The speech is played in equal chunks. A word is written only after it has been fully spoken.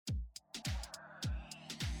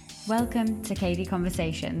Welcome to KD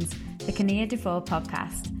Conversations, the Kinnear Dufour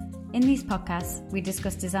podcast. In these podcasts, we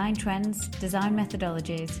discuss design trends, design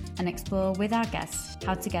methodologies, and explore with our guests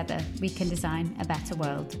how together we can design a better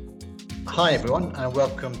world. Hi everyone, and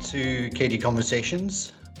welcome to KD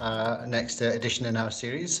Conversations, next edition in our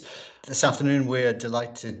series. This afternoon we're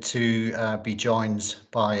delighted to be joined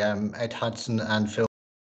by Ed Hudson and Phil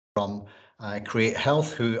from Create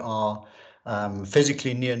Health, who are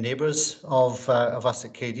physically near neighbours of us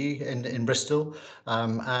at KD in Bristol,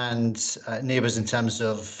 and neighbours in terms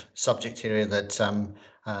of subject area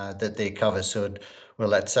that they cover. So we'll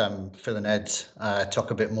let Phil and Ed talk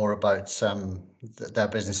a bit more about their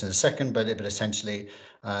business in a second, but essentially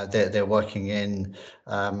they're working in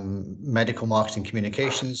medical marketing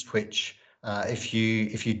communications, which if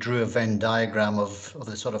you drew a Venn diagram of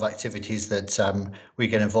the sort of activities that we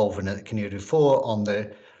get involved in at Kinnear Dufour on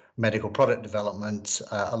the medical product development,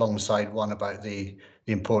 alongside one about the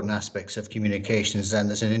important aspects of communications, then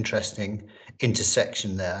there's an interesting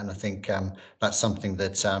intersection there. And I think that's something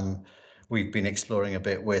that we've been exploring a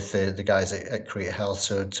bit with the guys at Create Health.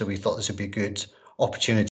 So we thought this would be a good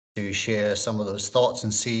opportunity to share some of those thoughts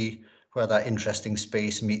and see where that interesting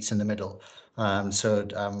space meets in the middle.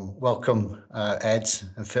 Welcome, Ed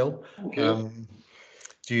and Phil. Thank you.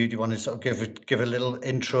 Do you want to sort of give a little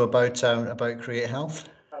intro about Create Health?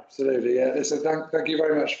 Absolutely, yeah. So thank you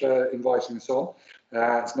very much for inviting us on.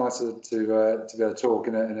 It's nice to be able to talk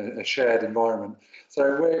in a shared environment.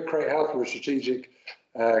 So we're Create Health. We're a strategic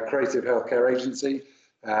creative healthcare agency.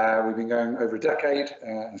 We've been going over a decade.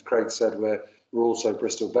 As Craig said, we're also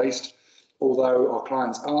Bristol based. Although our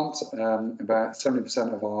clients aren't, about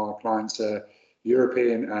 70% of our clients are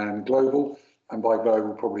European and global, and by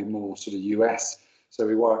global probably more sort of US. So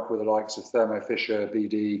we work with the likes of Thermo Fisher,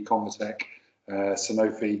 BD, Convatec,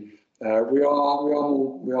 Sanofi. We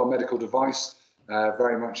are medical device,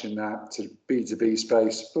 very much in that sort of B2B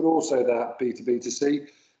space, but also that B2B2C.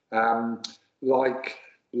 Like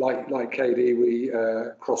KD, we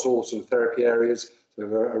cross all sort of therapy areas. So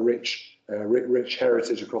we have a rich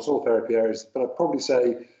heritage across all therapy areas. But I'd probably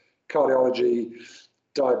say cardiology,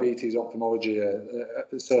 diabetes, ophthalmology,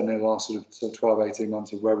 certainly the last sort of 12, 18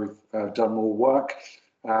 months of where we've done more work.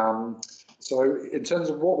 So in terms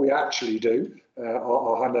of what we actually do,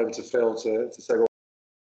 I'll hand over to Phil to say what.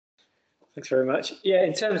 Thanks very much. Yeah,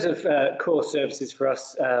 in terms of core services for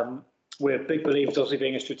us, we're big believers, obviously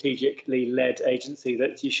being a strategically led agency,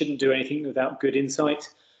 that you shouldn't do anything without good insight,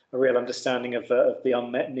 a real understanding of the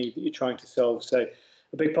unmet need that you're trying to solve. So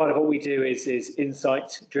a big part of what we do is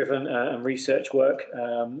insight-driven and research work.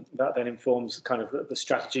 That then informs kind of the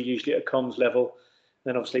strategy, usually at a comms level.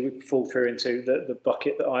 Then obviously we fall through into the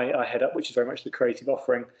bucket that I head up, which is very much the creative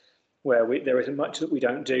offering, where there isn't much that we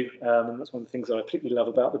don't do. And that's one of the things that I particularly love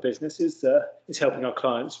about the business is helping our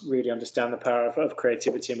clients really understand the power of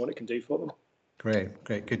creativity and what it can do for them. Great,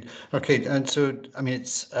 good. Okay, and so, I mean,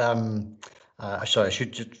 it's, sorry, I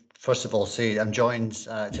should just first of all say I'm joined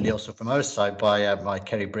today also from our side by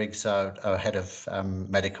Kerry Briggs, our head of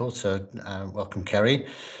medical. So welcome, Kerry.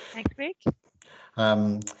 Thanks, Greg.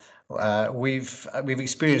 We've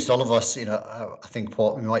experienced, all of us, I think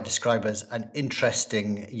what we might describe as an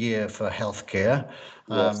interesting year for healthcare.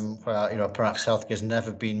 Yes. Where perhaps healthcare has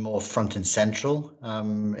never been more front and central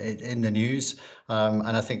in the news,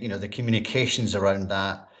 and I think the communications around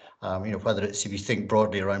that. Whether it's, if you think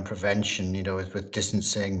broadly around prevention, with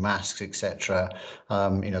distancing, masks, etc.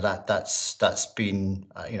 That's been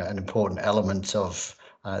an important element of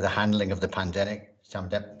the handling of the pandemic.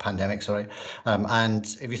 And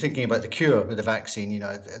if you're thinking about the cure with the vaccine,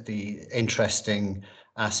 the interesting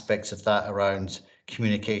aspects of that around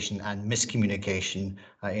communication and miscommunication,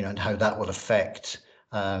 and how that will affect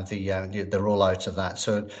the rollout of that.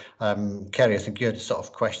 So, Kerry, I think you had a sort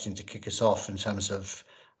of question to kick us off in terms of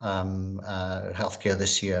healthcare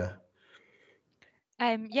this year.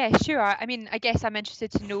 Yeah, sure. I mean, I guess I'm interested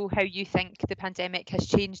to know how you think the pandemic has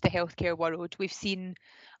changed the healthcare world. We've seen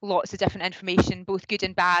lots of different information, both good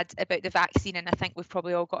and bad, about the vaccine, and I think we've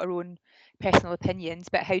probably all got our own personal opinions.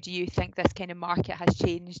 But how do you think this kind of market has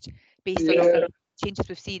changed based on the changes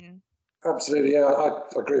we've seen? Absolutely, yeah. I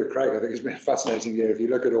agree with Craig. I think it's been a fascinating year. If you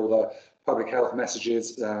look at all the public health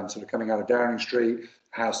messages sort of coming out of Downing Street,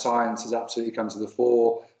 how science has absolutely come to the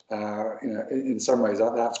fore. In some ways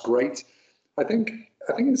that's great. I think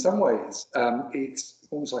in some ways it's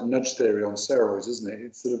almost like nudge theory on steroids, isn't it?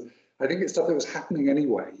 It's sort of, I think it's stuff that was happening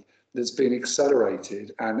anyway that's been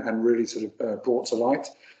accelerated and really sort of brought to light.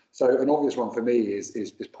 So an obvious one for me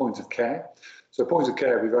is point of care. So point of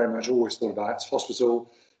care, we very much always thought about it's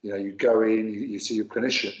hospital. You go in, you see your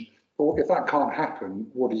clinician. But if that can't happen,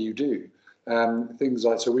 what do? things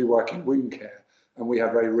like, so we work in wound care, and we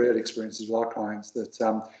have very real experiences with our clients that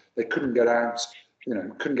they couldn't get out,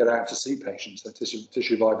 couldn't get out to see patients. So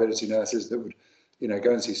tissue viability nurses that would,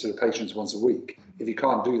 go and see sort of patients once a week. If you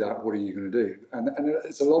can't do that, what are you going to do? And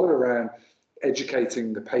it's a lot around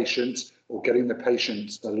educating the patient or getting the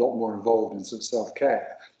patient a lot more involved in sort of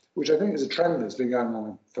self-care, which I think is a trend that's been going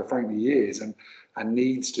on for frankly years and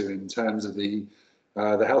needs to in terms of the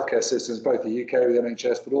healthcare systems, both the UK with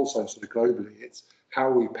NHS, but also sort of globally. It's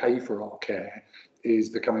how we pay for our care is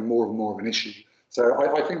becoming more and more of an issue. So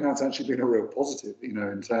I think that's actually been a real positive,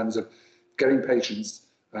 in terms of getting patients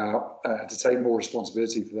to take more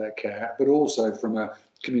responsibility for their care, but also from a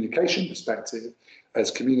communication perspective,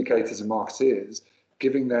 as communicators and marketeers,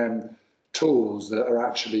 giving them tools that are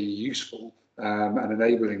actually useful and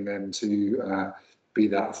enabling them to be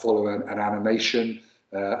that follow an animation,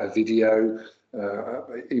 a video,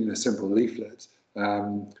 even a simple leaflet.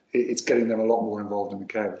 It's getting them a lot more involved in the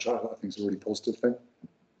care, which I think is a really positive thing.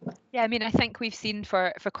 Yeah, I mean, I think we've seen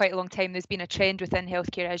for quite a long time there's been a trend within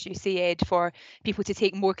healthcare, as you say, Ed, for people to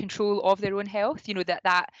take more control of their own health.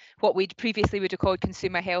 That what we'd previously would have called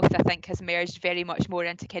consumer health, I think, has merged very much more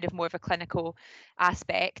into kind of more of a clinical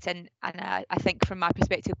aspect. And I think from my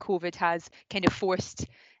perspective, COVID has kind of forced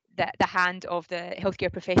the hand of the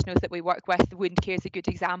healthcare professionals that we work with. Wound care is a good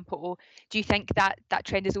example. Do you think that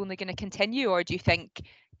trend is only going to continue, or do you think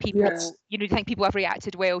people, Yes. do you think people have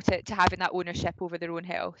reacted well to having that ownership over their own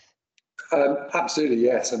health? Absolutely,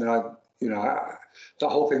 yes. I mean, the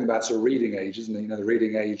whole thing about sort of reading age, isn't it? The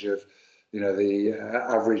reading age of, the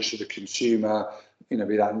average sort of consumer,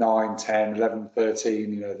 be that 9, 10, 11,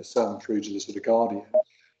 13, the Sun through to the sort of Guardian.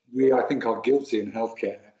 We, I think, are guilty in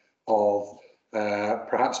healthcare of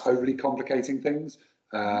perhaps overly complicating things,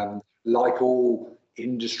 like all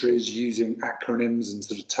industries using acronyms and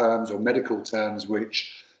sort of terms or medical terms,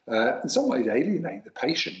 which in some ways alienate the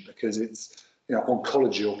patient because it's,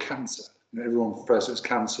 oncology or cancer. Everyone refers to it as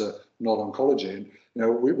cancer, not oncology.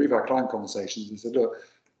 And we've had client conversations and said, look,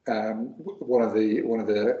 one of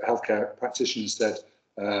the healthcare practitioners said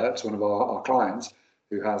to one of our clients,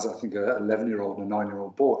 who has, I think, an 11-year-old and a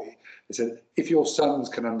 9-year-old boy, they said, if your sons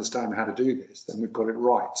can understand how to do this, then we've got it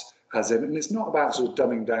right. And it's not about sort of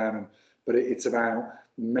dumbing down, but it's about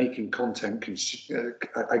making content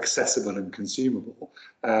accessible and consumable,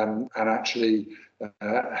 and actually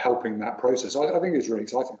helping that process. I think it's really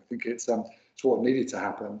exciting. I think it's what needed to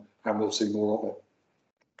happen, and we'll see more of it.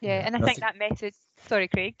 Yeah, and I think that message. Sorry,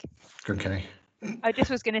 Craig. Okay. I just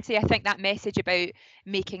was going to say, I think that message about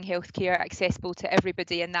making healthcare accessible to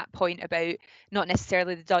everybody, and that point about not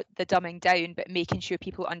necessarily the dumbing down, but making sure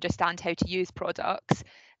people understand how to use products,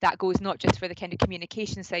 that goes not just for the kind of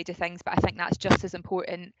communication side of things, but I think that's just as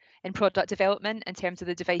important in product development in terms of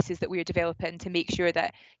the devices that we're developing, to make sure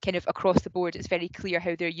that kind of across the board it's very clear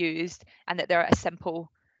how they're used and that they're as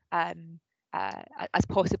simple as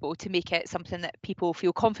possible, to make it something that people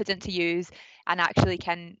feel confident to use and actually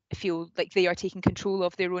can feel like they are taking control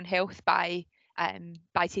of their own health by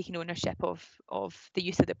taking ownership of the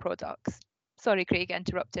use of the products. Sorry, Craig, I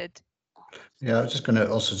interrupted. Yeah, I was just going to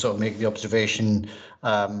also sort of make the observation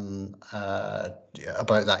about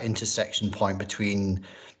that intersection point between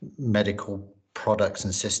medical products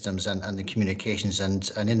and systems and the communications,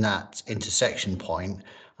 and in that intersection point,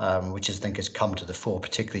 which I think has come to the fore,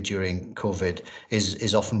 particularly during COVID,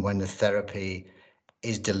 is often when the therapy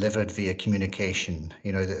is delivered via communication.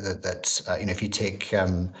 If you take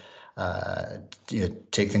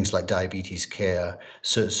take things like diabetes care,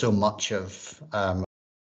 so much of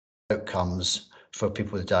outcomes for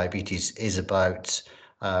people with diabetes is about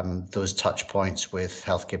those touch points with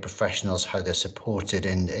healthcare professionals, how they're supported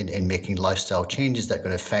in making lifestyle changes that are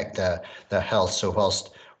going to affect their health. So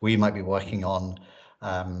whilst we might be working on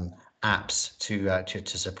apps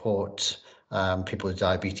to support people with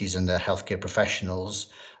diabetes and their healthcare professionals,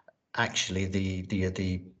 actually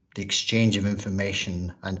the exchange of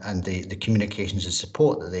information and the communications and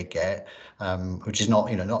support that they get, which is not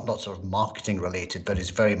sort of marketing related, but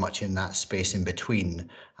is very much in that space in between,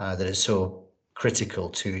 that is so critical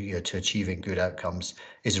to achieving good outcomes,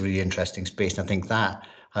 is a really interesting space. And I think that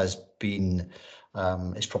has been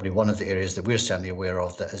is probably one of the areas that we're certainly aware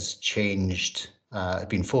of that has changed,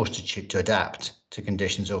 been forced to adapt to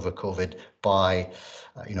conditions over COVID by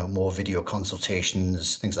more video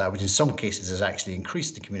consultations, things like that, which in some cases has actually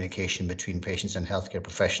increased the communication between patients and healthcare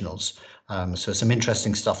professionals. So some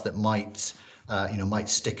interesting stuff that might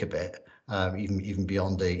stick a bit, even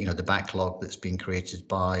beyond the backlog that's been created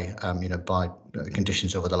by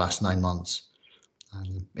conditions over the last 9 months.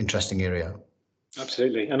 Interesting area.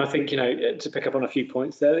 Absolutely, and I think to pick up on a few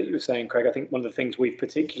points there that you were saying, Craig, I think one of the things we've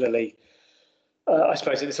particularly I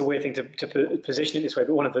suppose it's a weird thing to position it this way,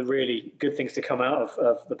 but one of the really good things to come out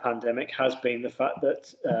of the pandemic has been the fact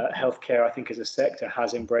that healthcare, I think, as a sector,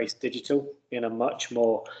 has embraced digital in a much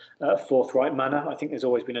more forthright manner. I think there's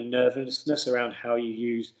always been a nervousness around how you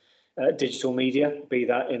use digital media, be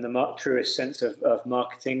that in the truest sense of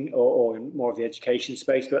marketing or in more of the education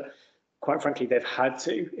space. But quite frankly, they've had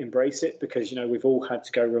to embrace it because, we've all had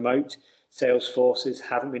to go remote. Sales forces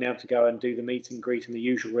haven't been able to go and do the meet and greet and the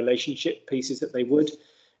usual relationship pieces that they would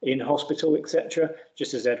in hospital, etc.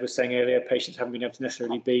 Just as Ed was saying earlier, patients haven't been able to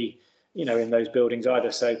necessarily be, in those buildings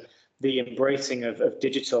either. So the embracing of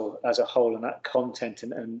digital as a whole and that content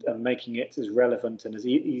and making it as relevant and as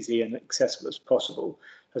easy and accessible as possible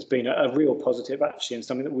has been a real positive, actually, and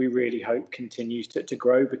something that we really hope continues to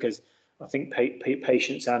grow, because I think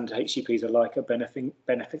patients and HCPs alike are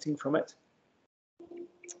benefiting from it.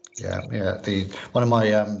 Yeah. One of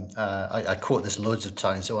my I quote this loads of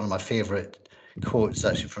times. So one of my favourite quotes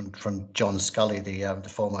actually from John Scully, the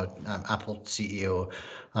former Apple CEO,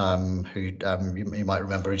 who you might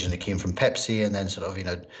remember originally came from Pepsi and then sort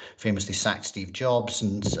of famously sacked Steve Jobs,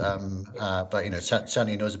 and but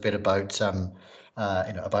certainly knows a bit about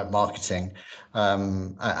about marketing,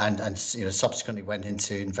 and subsequently went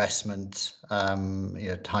into investment,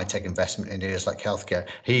 high tech investment in areas like healthcare.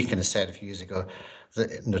 He kind of said a few years ago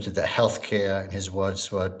that noted that healthcare, in his words,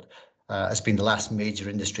 has been the last major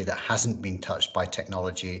industry that hasn't been touched by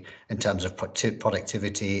technology in terms of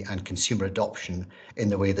productivity and consumer adoption in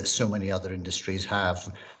the way that so many other industries have.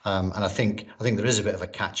 And I think there is a bit of a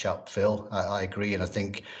catch up, Phil. I agree, and I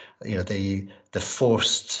think the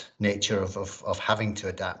forced nature of having to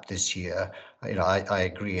adapt this year. I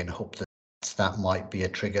agree and hope that might be a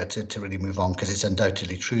trigger to really move on, because it's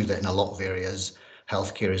undoubtedly true that in a lot of areas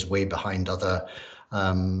healthcare is way behind other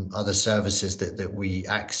services that we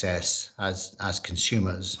access as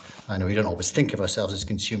consumers. I know we don't always think of ourselves as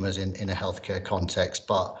consumers in a healthcare context,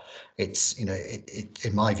 but it's it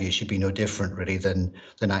in my view should be no different really than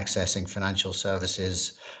accessing financial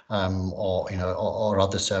services, or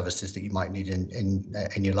other services that you might need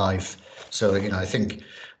in your life. So I think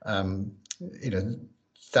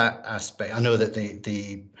that aspect. I know that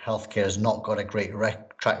the healthcare has not got a great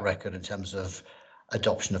track record in terms of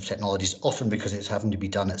adoption of technologies, often because it's having to be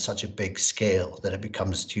done at such a big scale that it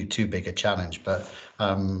becomes too big a challenge. But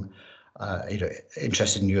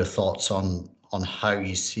interested in your thoughts on how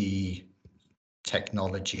you see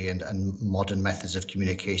technology and modern methods of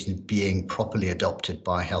communication being properly adopted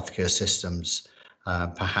by healthcare systems,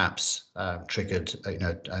 perhaps triggered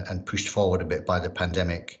and pushed forward a bit by the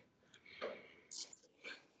pandemic.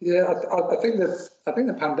 Yeah, I think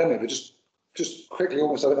the pandemic, just quickly,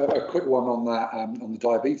 almost a quick one on that, on the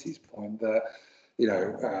diabetes point, that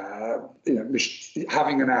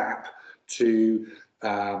having an app to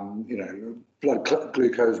blood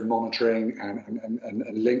glucose monitoring and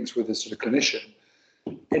links with a sort of clinician.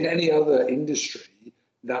 In any other industry,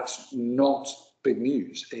 that's not big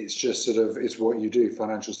news. It's just it's what you do: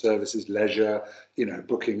 financial services, leisure,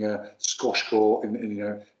 booking a squash court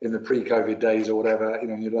in the pre-COVID days or whatever,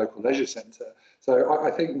 in your local leisure centre. So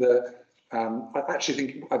I think that I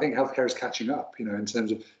think healthcare is catching up, in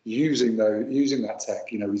terms of using that tech.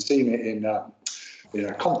 We've seen it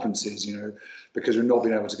in conferences, because we've not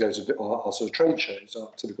been able to go to our sort of trade shows, our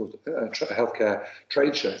typical healthcare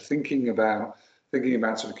trade show, thinking about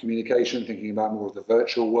sort of communication, thinking about more of the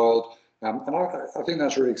virtual world. And I think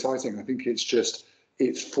that's really exciting. I think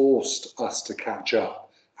it's forced us to catch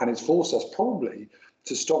up, and it's forced us probably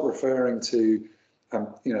to stop referring to,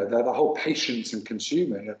 the whole patients and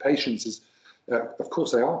consumer. Patients is, of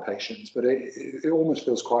course they are patients, but it almost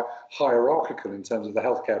feels quite hierarchical in terms of the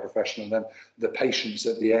healthcare professional and then the patients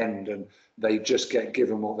at the end, and they just get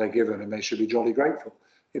given what they're given and they should be jolly grateful.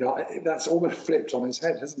 That's almost flipped on its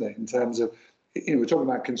head, hasn't it? In terms of, we're talking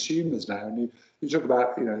about consumers now, and you talk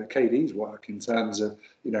about, KD's work in terms of,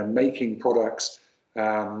 making products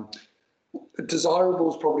desirable.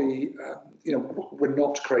 Is probably, we're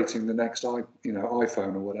not creating the next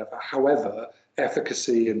iPhone or whatever. However,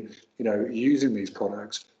 efficacy and, using these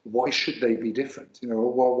products, why should they be different?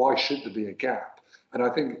 Why should there be a gap? And I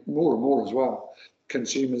think more and more as well,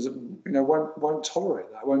 consumers, won't tolerate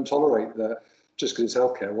that. Won't tolerate that just because it's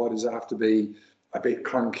healthcare. Why does it have to be a bit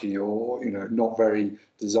clunky or not very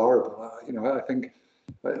desirable? I think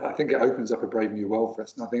it opens up a brave new world for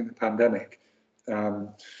us, and I think the pandemic,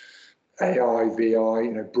 AI,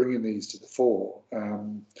 VI, bringing these to the fore,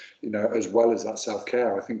 as well as that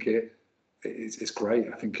self-care, I think it's great.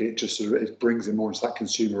 I think it just it brings in more into that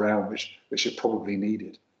consumer realm, which it probably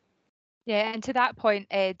needed. Yeah, and to that point,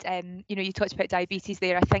 Ed, you talked about diabetes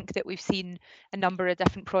there. I think that we've seen a number of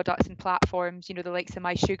different products and platforms, the likes of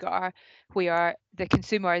MySugar, where the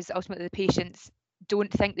consumers, ultimately the patients,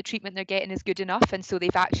 don't think the treatment they're getting is good enough, and so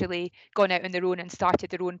they've actually gone out on their own and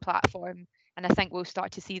started their own platform. And I think we'll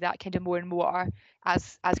start to see that kind of more and more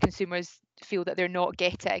as consumers feel that they're not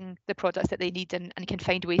getting the products that they need, and can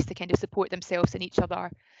find ways to kind of support themselves and each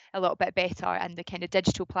other a little bit better. And the kind of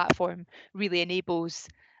digital platform really enables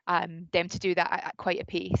them to do that at quite a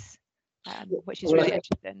pace, which is really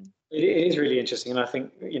interesting. It is really interesting, and I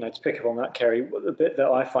think, to pick up on that, Kerry, the bit that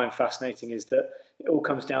I find fascinating is that it all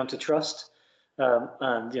comes down to trust.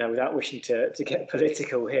 And without wishing to get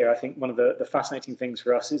political here, I think one of the fascinating things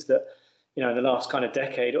for us is that, in the last kind of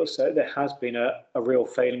decade or so, there has been a real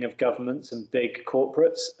failing of governments and big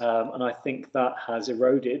corporates, and I think that has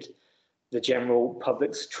eroded the general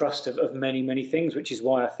public's trust of many things, which is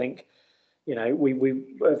why I think, we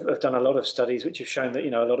have done a lot of studies which have shown that,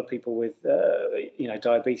 a lot of people with,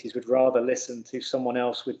 diabetes would rather listen to someone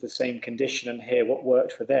else with the same condition and hear what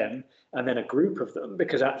worked for them, and then a group of them,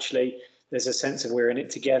 because actually there's a sense of we're in it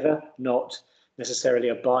together, not necessarily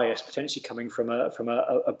a bias potentially coming from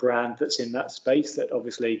a brand that's in that space that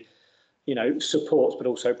obviously, supports but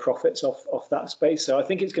also profits off that space. So I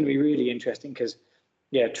think it's going to be really interesting because,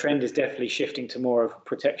 trend is definitely shifting to more of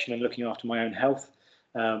protection and looking after my own health.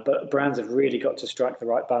 But brands have really got to strike the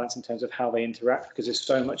right balance in terms of how they interact, because there's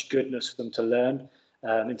so much goodness for them to learn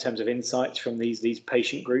in terms of insights from these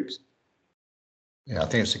patient groups. Yeah, I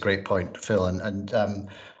think it's a great point, Phil, and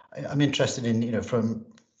I'm interested in,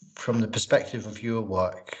 from the perspective of your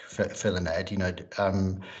work, Phil and Ed,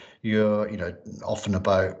 you're often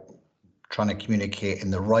about trying to communicate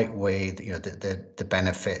in the right way, the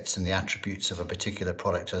benefits and the attributes of a particular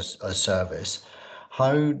product or service.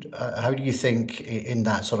 How do you think in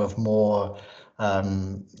that sort of more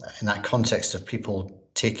in that context of people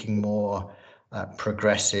taking more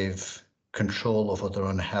progressive control over their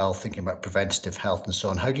own health, thinking about preventative health and so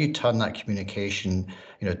on, how do you turn that communication,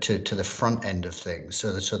 to the front end of things,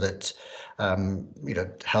 so that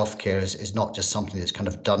healthcare is not just something that's kind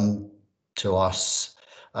of done to us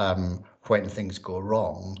when things go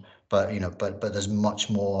wrong, but there's much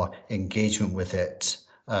more engagement with it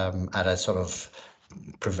at a sort of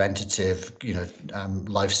preventative,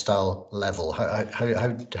 lifestyle level.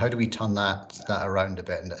 How do we turn that around a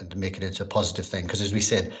bit and make it into a positive thing? Because as we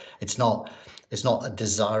said, it's not a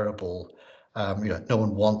desirable. No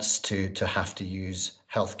one wants to have to use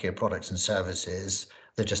healthcare products and services.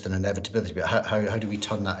 They're just an inevitability. But how do we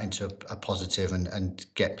turn that into a positive and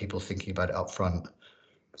get people thinking about it up front?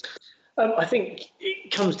 I think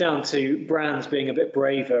it comes down to brands being a bit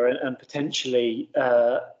braver and potentially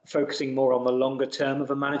focusing more on the longer term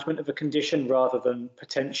of a management of a condition, rather than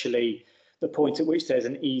potentially the point at which there's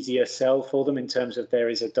an easier sell for them in terms of there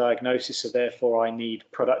is a diagnosis, so therefore I need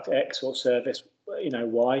product X or service,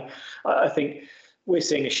 Y. I think we're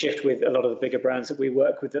seeing a shift with a lot of the bigger brands that we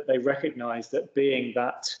work with, that they recognise that being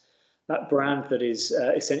that brand that is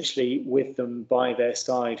essentially with them by their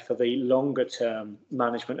side for the longer term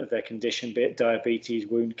management of their condition, be it diabetes,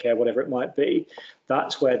 wound care, whatever it might be,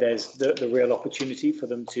 that's where there's the real opportunity for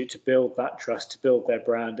them to build that trust, to build their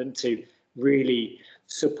brand, and to really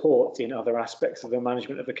support in other aspects of the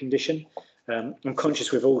management of a condition. I'm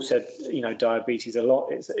conscious we've all said, diabetes a lot.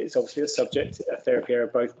 It's obviously a subject Therapy Area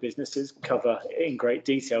both businesses cover in great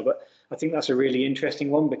detail, but I think that's a really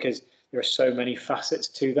interesting one because there are so many facets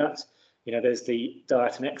to that. There's the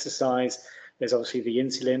diet and exercise, there's obviously the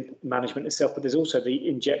insulin management itself, but there's also the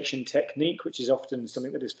injection technique, which is often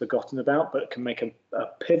something that is forgotten about, but can make a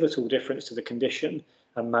pivotal difference to the condition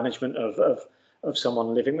and management of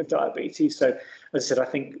someone living with diabetes. So, as I said, I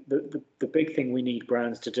think the big thing we need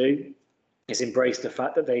brands to do is embrace the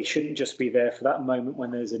fact that they shouldn't just be there for that moment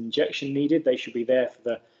when there's an injection needed. They should be there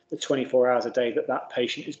for the 24 hours a day that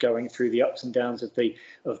patient is going through the ups and downs of the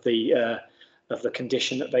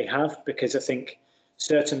condition that they have, because I think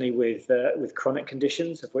certainly with chronic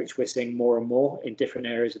conditions, of which we're seeing more and more in different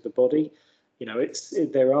areas of the body,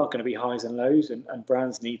 there are going to be highs and lows, and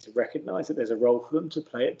brands need to recognise that there's a role for them to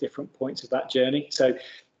play at different points of that journey. So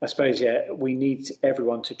I suppose, we need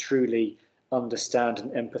everyone to truly understand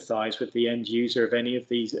and empathise with the end user of any of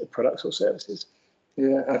these products or services.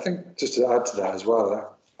 Yeah, I think just to add to that as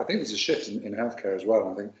well, I think there's a shift in healthcare as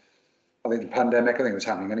well. I think the pandemic, I think it was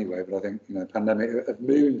happening anyway, but I think, pandemic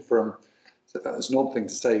moving from, it's an odd thing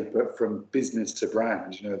to say, but from business to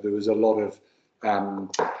brand, there was a lot of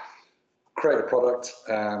create a product,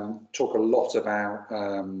 talk a lot about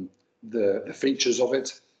the features of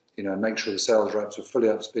it, make sure the sales reps are fully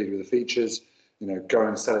up to speed with the features, go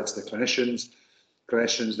and sell it to the clinicians,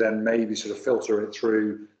 clinicians then maybe sort of filter it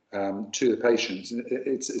through to the patients. And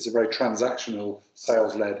it's a very transactional,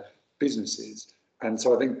 sales-led businesses. And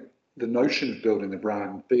so I think the notion of building the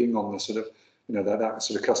brand, being on the sort of, that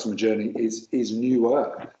sort of customer journey is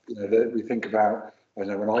newer. That we think about, I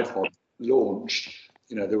know when iPod launched,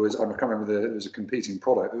 there was, I can't remember, there was a competing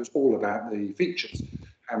product that was all about the features,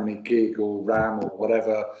 how many gig or RAM or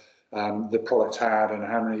whatever the product had, and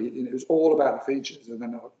how many, it was all about the features. And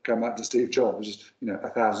then come back to Steve Jobs, which is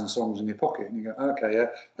 1,000 songs in your pocket, and you go, okay, yeah,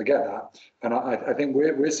 I get that. And I think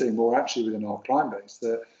we're seeing more actually within our client base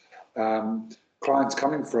that clients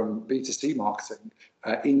coming from B2C marketing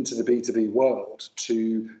into the B2B world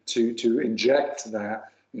to inject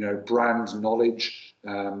that brand knowledge,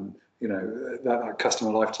 that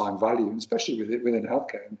customer lifetime value, and especially within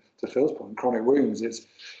healthcare. And to Phil's point, chronic wounds, it's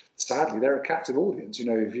sadly they're a captive audience.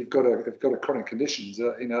 If you've got a chronic conditions,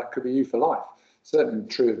 that could be you for life. Certainly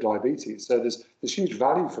true of diabetes. So there's huge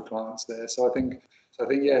value for clients there. So I think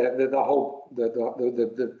yeah, the whole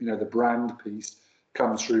the brand piece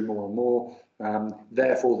comes through more and more.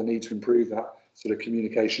 Therefore, the need to improve that sort of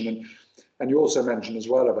communication. And you also mentioned as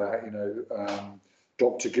well about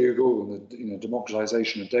Dr. Google and the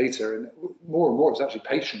democratization of data, and more it's actually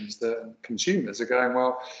patients that consumers are going,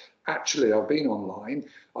 well, actually I've been online,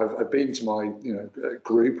 I've been to my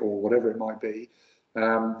group or whatever it might be,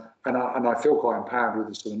 and I feel quite empowered with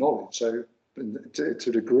this sort of knowledge. So to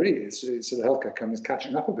a degree, it's sort of healthcare companies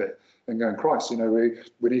catching up a bit and going, Christ,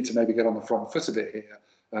 we need to maybe get on the front foot a bit here,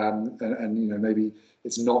 and maybe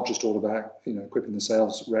it's not just all about equipping the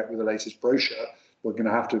sales rep with the latest brochure. We're going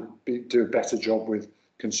to have to do a better job with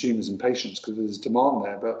consumers and patients because there's demand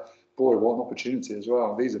there. But boy, what an opportunity as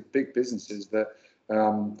well. These are big businesses that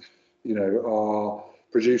are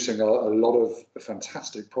producing a lot of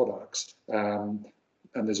fantastic products, and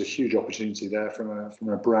there's a huge opportunity there from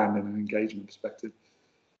a brand and an engagement perspective.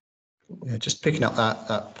 Yeah, just picking up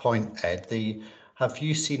that point, Ed. Have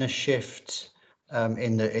you seen a shift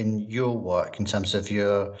in your work in terms of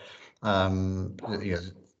your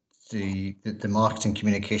the marketing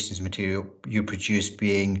communications material you produce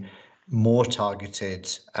being more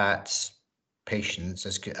targeted at patients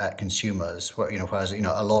as at consumers, whereas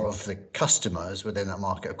a lot of the customers within that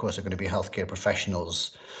market, of course, are going to be healthcare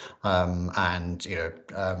professionals and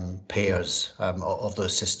payers of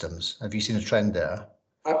those systems. Have you seen a trend there?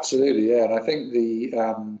 Absolutely, yeah. And I think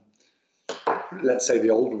let's say the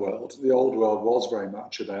old world was very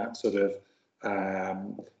much about sort of,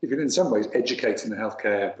 you could in some ways educating the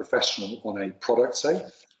healthcare professional on a product, say,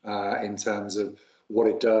 in terms of what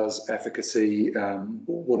it does, efficacy,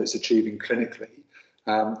 what it's achieving clinically.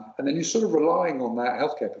 And then you're sort of relying on that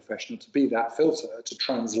healthcare professional to be that filter to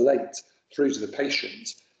translate through to the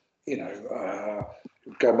patient,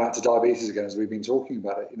 going back to diabetes again, as we've been talking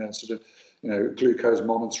about it, sort of, glucose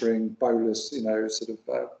monitoring, bolus, sort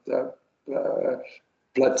of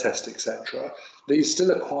blood test, etc. These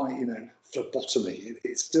still are quite, phlebotomy.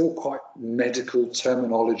 It's still quite medical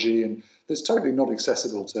terminology, and it's totally not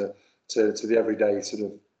accessible to the everyday sort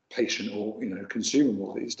of patient or consumer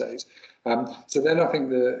more these days. So then I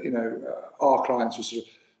think our clients were sort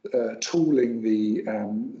of tooling the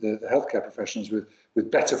healthcare professionals with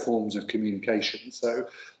better forms of communication. So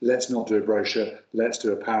let's not do a brochure, let's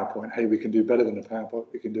do a PowerPoint. Hey, we can do better than a PowerPoint,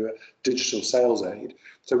 we can do a digital sales aid.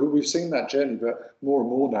 So we've seen that journey, but more and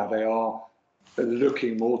more now they are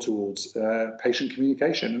looking more towards patient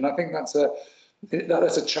communication. And I think that's a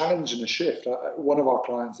challenge and a shift. One of our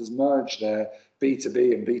clients has merged their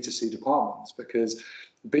B2B and B2C departments because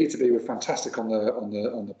B2B were fantastic on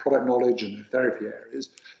the product knowledge and the therapy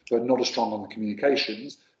areas, but not as strong on the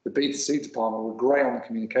communications. The B2C department were great on the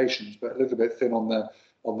communications, but a little bit thin on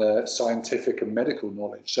the scientific and medical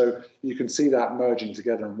knowledge. So you can see that merging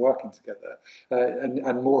together and working together.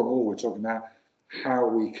 And more and more we're talking about how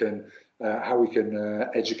we can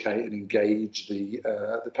educate and engage the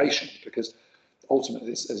patient, because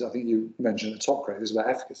ultimately, as I think you mentioned at the top, Craig, it's about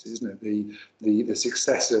efficacy, isn't it? The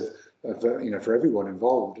success of for everyone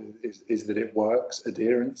involved is that it works,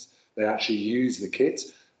 adherence. They actually use the kit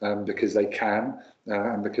because they can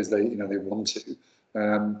and because they want to.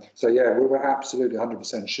 So yeah, we're absolutely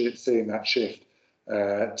 100% seeing that shift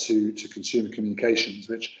to consumer communications,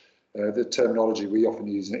 which the terminology we often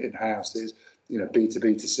use in-house is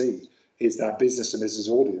B2B2C, is that business to business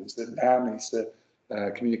audience that now needs to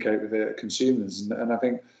communicate with their consumers. And I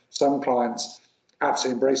think some clients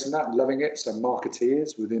absolutely embracing that and loving it. Some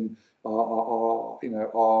marketeers within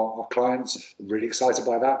our clients are really excited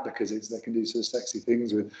by that because they can do sort of sexy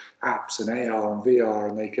things with apps and AR and VR,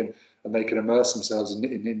 and they can immerse themselves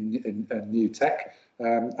in new tech.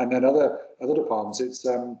 And then other departments, it's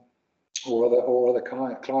or other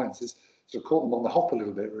clients is sort of caught them on the hop a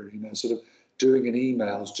little bit, really. Sort of doing an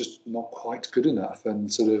email is just not quite good enough,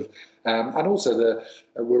 and sort of and also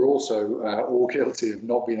we're also all guilty of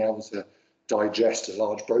not being able to digest a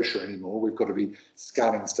large brochure anymore. We've got to be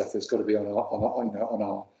scanning stuff that's got to be on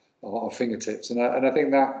our fingertips, and I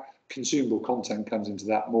think that consumable content comes into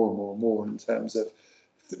that more and more and more in terms of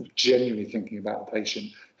genuinely thinking about the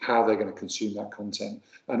patient, how they're going to consume that content,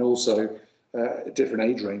 and also different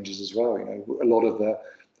age ranges as well. A lot of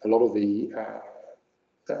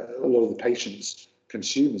the patients,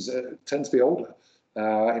 consumers, tend to be older.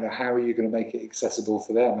 How are you going to make it accessible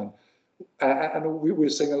for them? And we're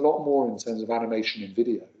seeing a lot more in terms of animation and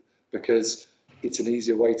video, because it's an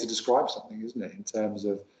easier way to describe something, isn't it? In terms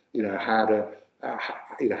of how do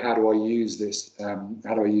I use this?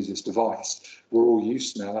 How do I use this device? We're all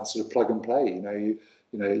used to now that sort of plug and play.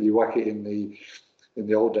 You whack it in the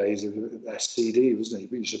old days of a CD, wasn't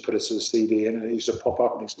it? You used to put a sort of CD in, and it used to pop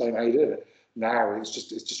up and explain how you did it. Now it's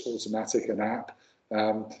just automatic, an app.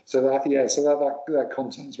 So that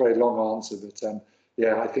content's very long answer, but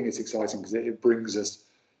I think it's exciting because it brings us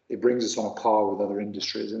on a par with other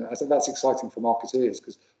industries, and I think that's exciting for marketeers,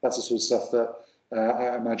 because that's the sort of stuff that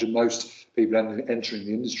I imagine most people entering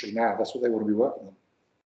the industry now, that's what they want to be working on.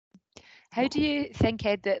 How do you think,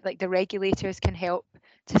 Ed, that the regulators can help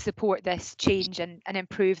to support this change and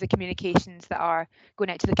improve the communications that are going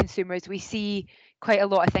out to the consumers? We see quite a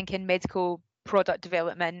lot, I think, in medical product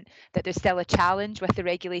development, that there's still a challenge with the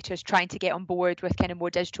regulators trying to get on board with kind of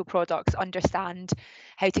more digital products, understand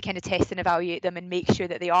how to kind of test and evaluate them and make sure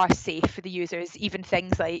that they are safe for the users. Even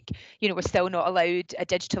things like, we're still not allowed a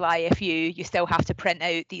digital IFU. You still have to print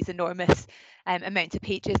out these enormous amounts of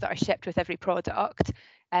pages that are shipped with every product.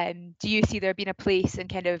 Do you see there being a place in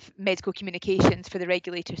kind of medical communications for the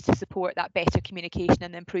regulators to support that better communication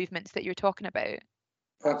and the improvements that you're talking about?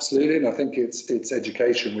 Absolutely, and I think it's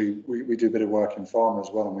education. We do a bit of work in pharma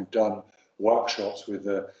as well, and we've done workshops with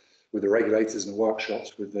the regulators and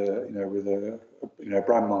workshops with the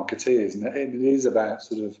brand marketeers, and it is about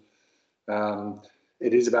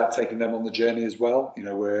it is about taking them on the journey as well.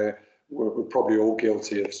 We're probably all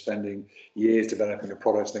guilty of spending years developing a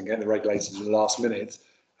product and then getting the regulators at the last minute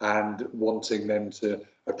and wanting them to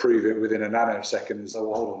approve it within a nanosecond and say,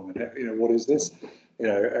 well, hold on a minute, what is this?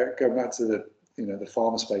 Going back to the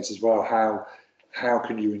pharma space as well, how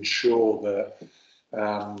can you ensure that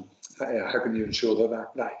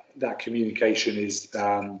that communication is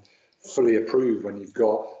fully approved when you've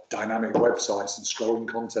got dynamic websites and scrolling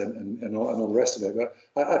content and all the rest of it?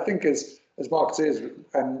 But I think as marketers,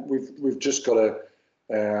 and we've just got to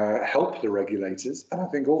help the regulators, and I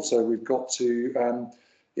think also we've got to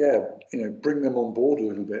bring them on board a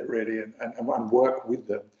little bit, really, and work with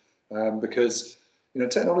them, because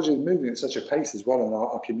technology is moving at such a pace as well, and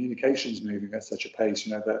our communication is moving at such a pace.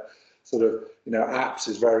 That sort of apps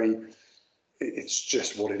is it's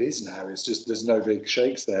just what it is now. It's just, there's no big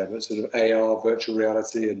shakes there, but sort of AR, virtual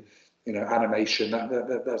reality, and animation.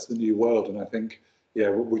 That's the new world, and I think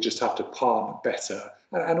we just have to partner better,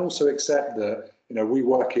 and also accept that we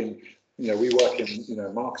work in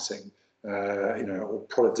marketing, or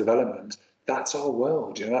product development. That's our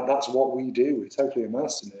world. That's what we do. We're totally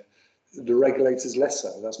immersed in it. The regulators less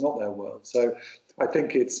so. That's not their world. So I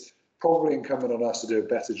think it's probably incumbent on us to do a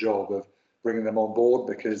better job of bringing them on board,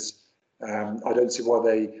 because I don't see why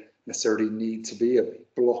they necessarily need to be a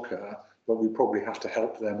blocker, but we probably have to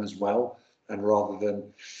help them as well. And rather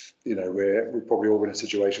than, we're probably all in a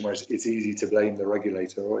situation where it's easy to blame the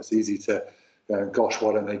regulator, or it's easy to, gosh,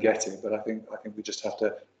 why don't they get it? But I think we just have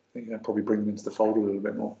to, probably bring them into the fold a little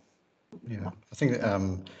bit more. Yeah, I think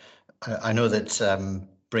I know that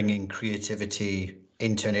bringing creativity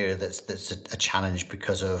into an area that's a challenge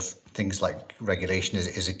because of things like regulation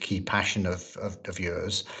is a key passion of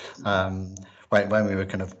yours. When we were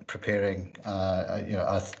kind of preparing,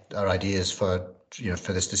 our ideas for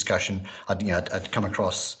this discussion, I'd come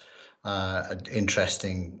across an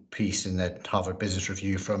interesting piece in the Harvard Business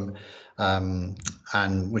Review from Anne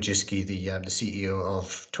Wojcicki, the CEO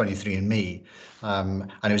of 23andMe,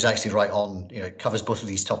 and it was actually right on. It covers both of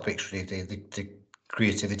these topics, really, the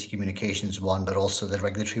creativity communications one, but also the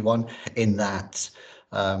regulatory one. In that,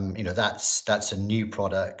 that's a new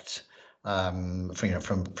product from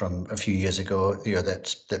a few years ago.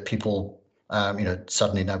 That people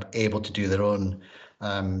suddenly now able to do their own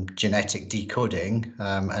genetic decoding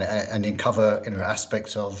and uncover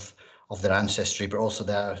aspects of their ancestry, but also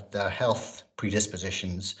their health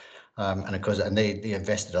predispositions. And of course, they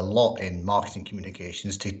invested a lot in marketing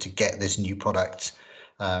communications to get this new product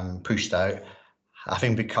pushed out.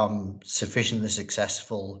 Having become sufficiently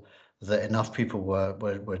successful that enough people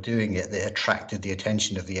were doing it that attracted the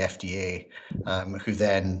attention of the FDA, who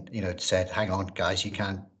then said, "Hang on, guys, you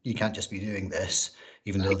can't just be doing this,"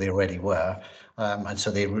 even though they already were, and so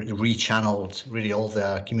they rechanneled really all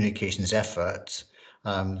their communications efforts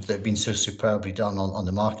that have been so superbly done on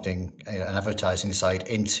the marketing and advertising side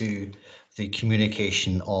into the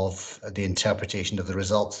communication of the interpretation of the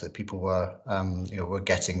results that people were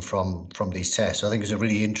getting from these tests. So I think it's a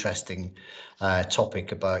really interesting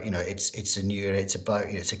topic about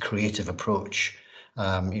it's a creative approach,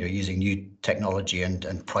 using new technology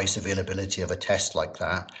and price availability of a test like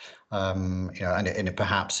that. And it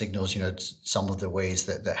perhaps signals some of the ways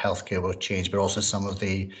that healthcare will change, but also some of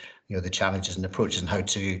the the challenges and approaches and how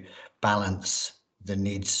to balance the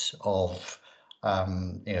needs of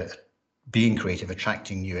being creative,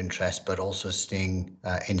 attracting new interest, but also staying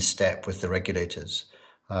in step with the regulators.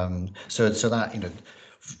 So that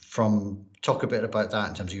talk a bit about that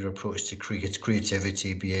in terms of your approach to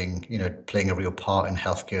creativity being playing a real part in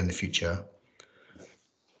healthcare in the future.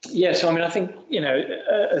 Yeah, so I mean, I think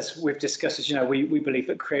as we've discussed, we believe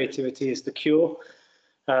that creativity is the cure,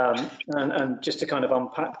 and just to kind of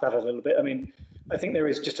unpack that a little bit, I mean, I think there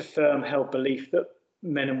is just a firm held belief that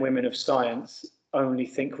men and women of science only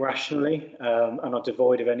think rationally and are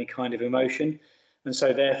devoid of any kind of emotion. And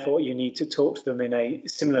so therefore you need to talk to them in a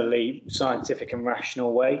similarly scientific and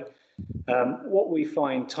rational way. What we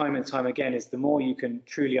find time and time again is the more you can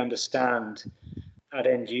truly understand that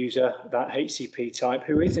end user, that HCP type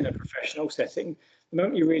who is in a professional setting, the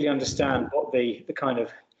moment you really understand what the kind of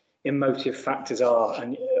emotive factors are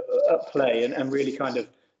and at play and really kind of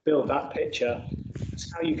build that picture,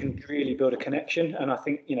 that's how you can really build a connection. And I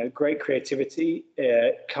think great creativity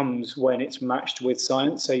comes when it's matched with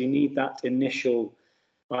science. So you need that initial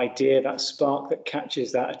idea, that spark that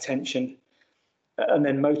catches that attention and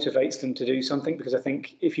then motivates them to do something. Because I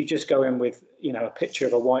think if you just go in with a picture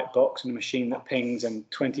of a white box and a machine that pings and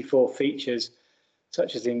 24 features,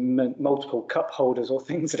 such as in multiple cup holders or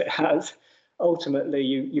things that it has, ultimately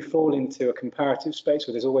you fall into a comparative space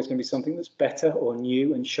where there's always going to be something that's better or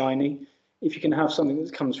new and shiny. If you can have something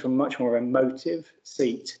that comes from much more emotive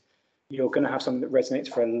seat, you're going to have something that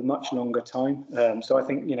resonates for a much longer time. So I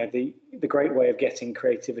think the great way of getting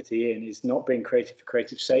creativity in is not being creative for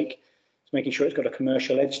creative's sake. It's making sure it's got a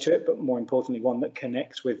commercial edge to it, but more importantly, one that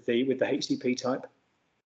connects with the HCP type.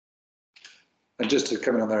 And just to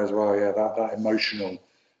come in on there as well, yeah, that emotional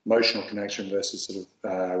connection versus sort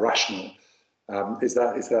of rational. Is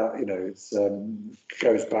that it's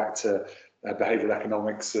goes back to behavioural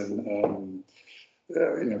economics and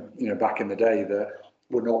back in the day that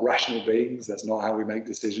we're not rational beings. That's not how we make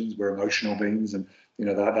decisions. We're emotional beings, and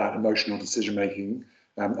that emotional decision making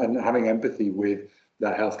and having empathy with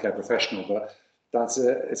that healthcare professional. But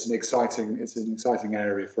it's an exciting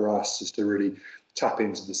area for us just to really tap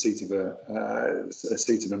into the seat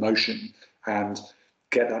of emotion and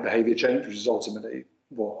get that behaviour change, which is ultimately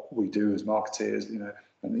what we do as marketeers,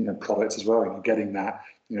 and products as well. Getting that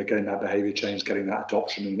behaviour change, getting that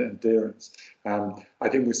adoption and adherence. I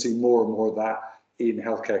think we see more and more of that in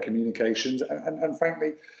healthcare communications, and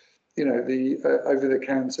frankly, the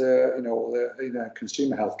over-the-counter, or the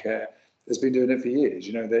consumer healthcare has been doing it for years.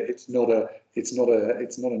 That it's not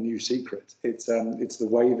a new secret. It's the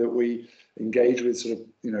way that we engage with sort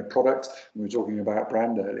of product. We were talking about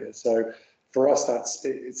brand earlier, so for us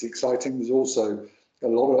it's exciting. There's also a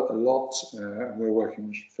lot, and we're working,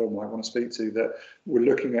 which Phil might want to speak to, that we're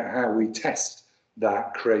looking at how we test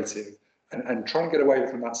that creative and try and get away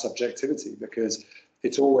from that subjectivity, because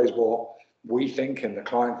it's always what we think and the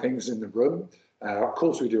client thinks in the room. Of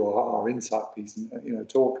course, we do our insight piece and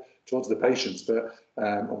talk to the patients, but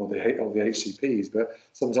or the HCPs. But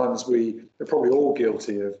sometimes we're probably all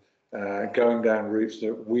guilty of going down routes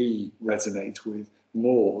that we resonate with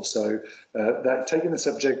more. So that taking the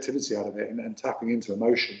subjectivity out of it and tapping into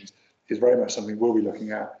emotions is very much something we'll be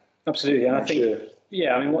looking at. Absolutely, and I think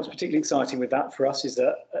I mean, what's particularly exciting with that for us is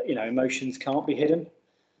that emotions can't be hidden.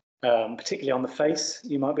 Particularly on the face,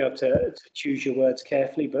 you might be able to choose your words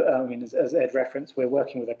carefully, but I mean, as Ed referenced, we're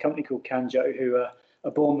working with a company called Canjo, who are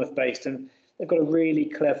Bournemouth-based, and they've got a really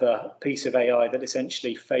clever piece of AI that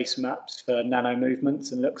essentially face maps for nano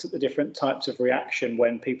movements and looks at the different types of reaction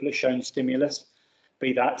when people are shown stimulus,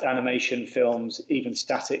 be that animation, films, even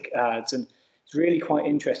static ads. And it's really quite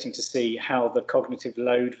interesting to see how the cognitive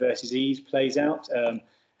load versus ease plays out,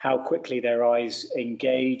 how quickly their eyes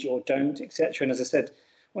engage or don't, etc. And as I said,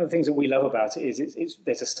 one of the things that we love about it is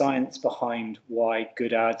there's a science behind why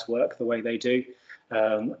good ads work the way they do.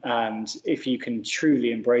 And if you can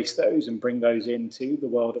truly embrace those and bring those into the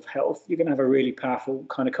world of health, you're going to have a really powerful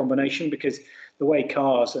kind of combination, because the way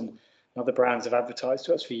cars and other brands have advertised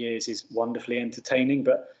to us for years is wonderfully entertaining,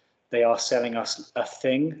 but they are selling us a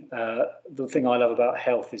thing. The thing I love about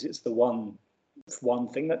health is it's the one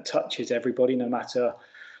thing that touches everybody, no matter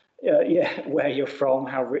where you're from,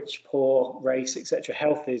 how rich, poor, race, etc.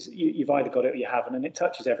 Health is, you've either got it or you haven't, and it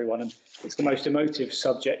touches everyone, and it's the most emotive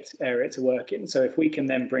subject area to work in. So if we can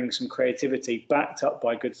then bring some creativity backed up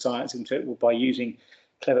by good science into it, by using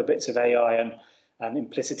clever bits of AI and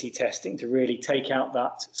implicity testing to really take out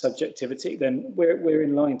that subjectivity, then we're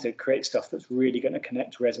in line to create stuff that's really going to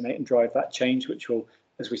connect, resonate, and drive that change, which will,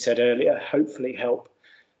 as we said earlier, hopefully help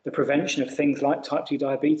the prevention of things like type 2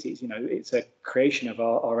 diabetes. It's a creation of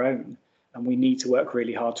our own, and we need to work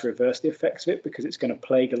really hard to reverse the effects of it, because it's going to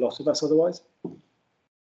plague a lot of us otherwise.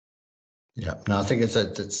 Yeah, no, I think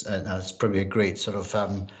it's probably a great sort of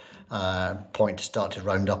point to start to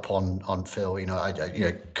round up on, Phil.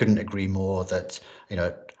 I couldn't agree more that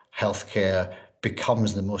healthcare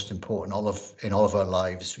becomes the most important in all of our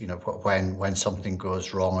lives. When something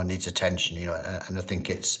goes wrong and needs attention. And I think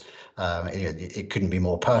it's it couldn't be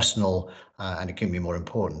more personal, and it couldn't be more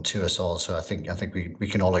important to us all. So I think we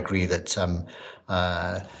can all agree that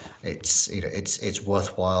it's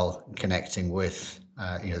worthwhile connecting with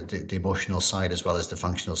the emotional side as well as the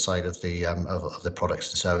functional side of the products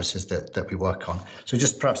and services that we work on. So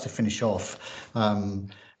just perhaps to finish off,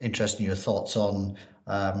 interested in your thoughts on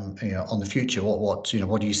on the future. What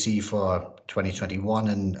do you see for 2021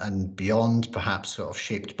 and beyond, perhaps sort of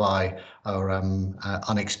shaped by our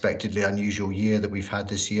unexpectedly unusual year that we've had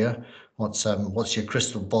this year? What's your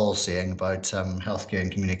crystal ball saying about healthcare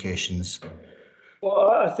and communications?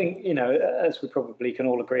 Well, I think, as we probably can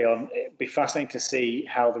all agree on, it'd be fascinating to see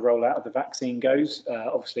how the rollout of the vaccine goes.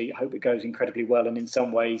 Obviously, I hope it goes incredibly well, and in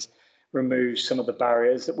some ways removes some of the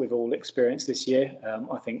barriers that we've all experienced this year.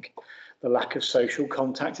 I think the lack of social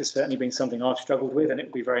contact has certainly been something I've struggled with, and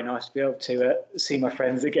it'd be very nice to be able to see my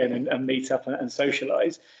friends again and meet up and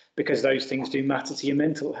socialise, because those things do matter to your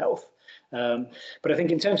mental health. But I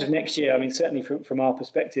think in terms of next year, certainly from our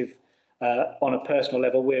perspective, on a personal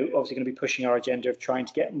level, we're obviously going to be pushing our agenda of trying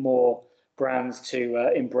to get more brands to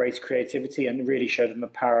embrace creativity and really show them the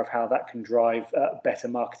power of how that can drive better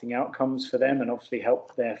marketing outcomes for them, and obviously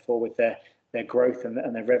help therefore with their growth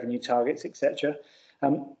and their revenue targets, etc.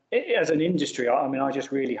 As an industry, I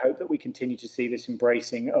just really hope that we continue to see this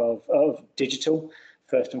embracing of digital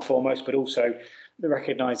first and foremost, but also the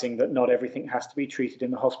recognising that not everything has to be treated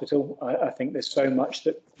in the hospital. I think there's so much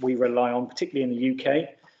that we rely on, particularly in the UK,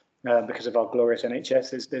 because of our glorious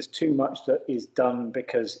NHS. There's too much that is done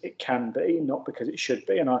because it can be, not because it should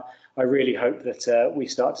be. And I really hope that we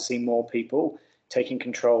start to see more people taking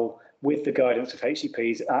control with the guidance of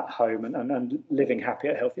HCPs at home and living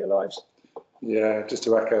happier, healthier lives. Yeah, just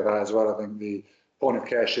to echo that as well, I think the point of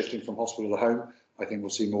care shifting from hospital to home, I think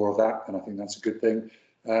we'll see more of that, and I think that's a good thing.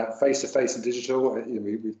 Face-to-face and digital,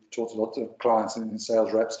 we've talked a lot to clients and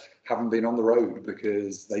sales reps haven't been on the road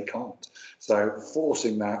because they can't. So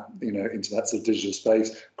forcing that, into that sort of digital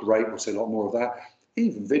space, great, we'll see a lot more of that.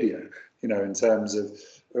 Even video, in terms of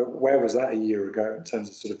where was that a year ago in terms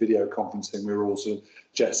of sort of video conferencing? We were all sort of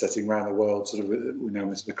jet setting around the world, sort of,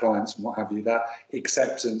 with the clients and what have you. That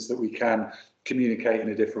acceptance that we can communicate in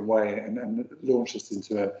a different way and launch us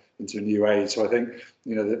into a new age. So I think,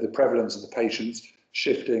 the prevalence of the patients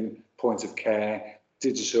shifting point of care,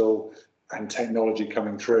 digital and technology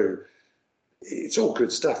coming through, it's all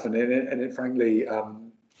good stuff. And it frankly,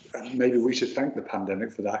 maybe we should thank the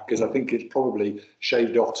pandemic for that, because I think it's probably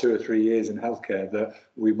shaved off 2 or 3 years in healthcare that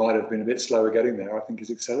we might have been a bit slower getting there. I think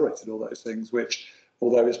it's accelerated all those things, which,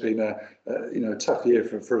 although it's been a tough year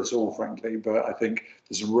for us all, frankly, but I think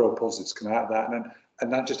there's some real positives come out of that.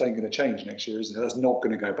 And that just ain't going to change next year, isn't it? That's not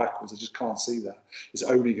going to go backwards. I just can't see that. It's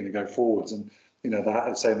only going to go forwards. And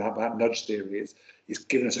that nudge theory is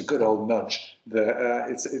giving us a good old nudge. That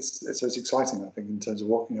it's exciting, I think, in terms of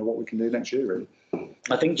what we can do next year, really.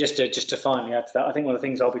 I think just to finally add to that, I think one of the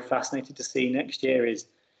things I'll be fascinated to see next year is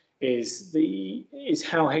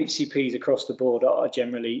how HCPs across the board are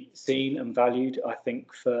generally seen and valued. I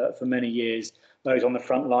think for many years, those on the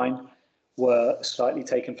front line were slightly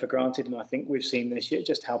taken for granted, and I think we've seen this year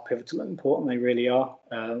just how pivotal and important they really are.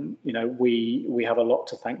 We have a lot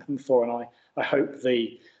to thank them for, and I hope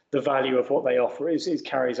the value of what they offer is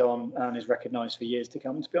carries on and is recognised for years to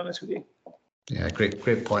come, to be honest with you. Yeah, great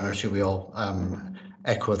point. I'm sure we all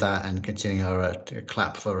echo that and continue our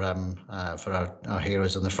clap for our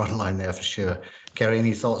heroes on the front line there for sure. Kerry,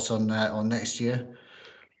 any thoughts on next year?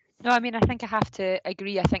 No, I think I have to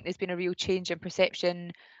agree. I think there's been a real change in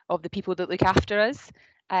perception of the people that look after us.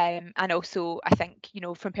 And also, I think,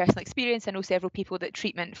 from personal experience, I know several people that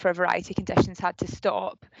treatment for a variety of conditions had to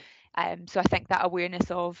stop. So I think that awareness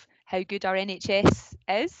of how good our NHS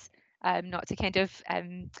is, not to kind of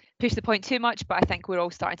push the point too much, but I think we're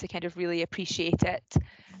all starting to kind of really appreciate it.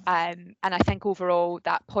 And I think overall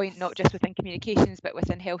that point, not just within communications, but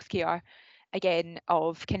within healthcare, again,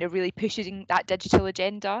 of kind of really pushing that digital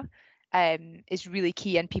agenda is really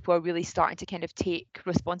key, and people are really starting to kind of take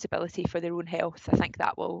responsibility for their own health. I think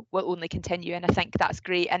that will only continue, and I think that's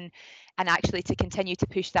great. And actually to continue to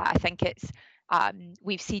push that, I think it's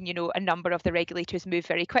we've seen, you know, a number of the regulators move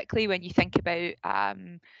very quickly. When you think about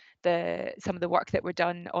some of the work that were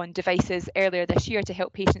done on devices earlier this year to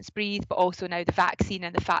help patients breathe, but also now the vaccine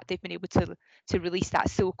and the fact they've been able to release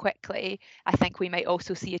that so quickly, I think we might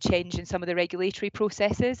also see a change in some of the regulatory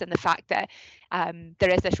processes, and the fact that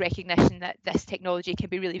there is this recognition that this technology can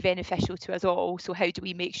be really beneficial to us all. So how do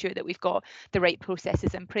we make sure that we've got the right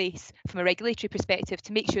processes in place from a regulatory perspective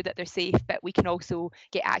to make sure that they're safe, but we can also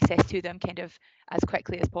get access to them kind of as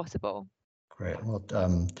quickly as possible? Great. Well,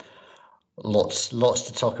 lots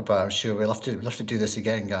to talk about. I'm sure we'll have to do this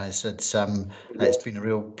again, guys. It's been a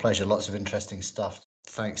real pleasure. Lots of interesting stuff.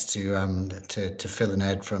 Thanks to Phil and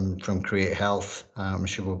Ed from Create Health. I'm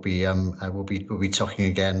sure we'll be talking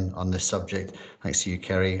again on this subject. Thanks to you,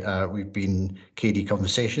 Kerry. We've been KD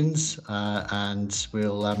Conversations, and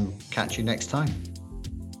we'll catch you next time.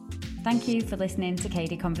 Thank you for listening to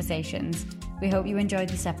KD Conversations. We hope you enjoyed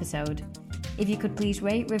this episode. If you could please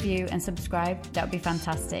rate, review and subscribe, that would be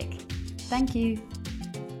fantastic. Thank you.